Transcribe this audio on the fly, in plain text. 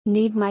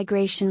Need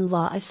migration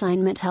law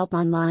assignment help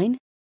online?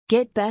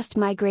 Get best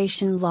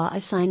migration law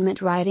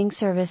assignment writing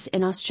service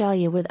in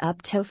Australia with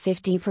up to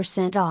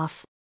 50%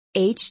 off.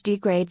 HD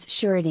Grades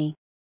Surety.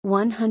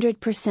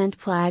 100%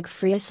 flag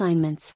free assignments.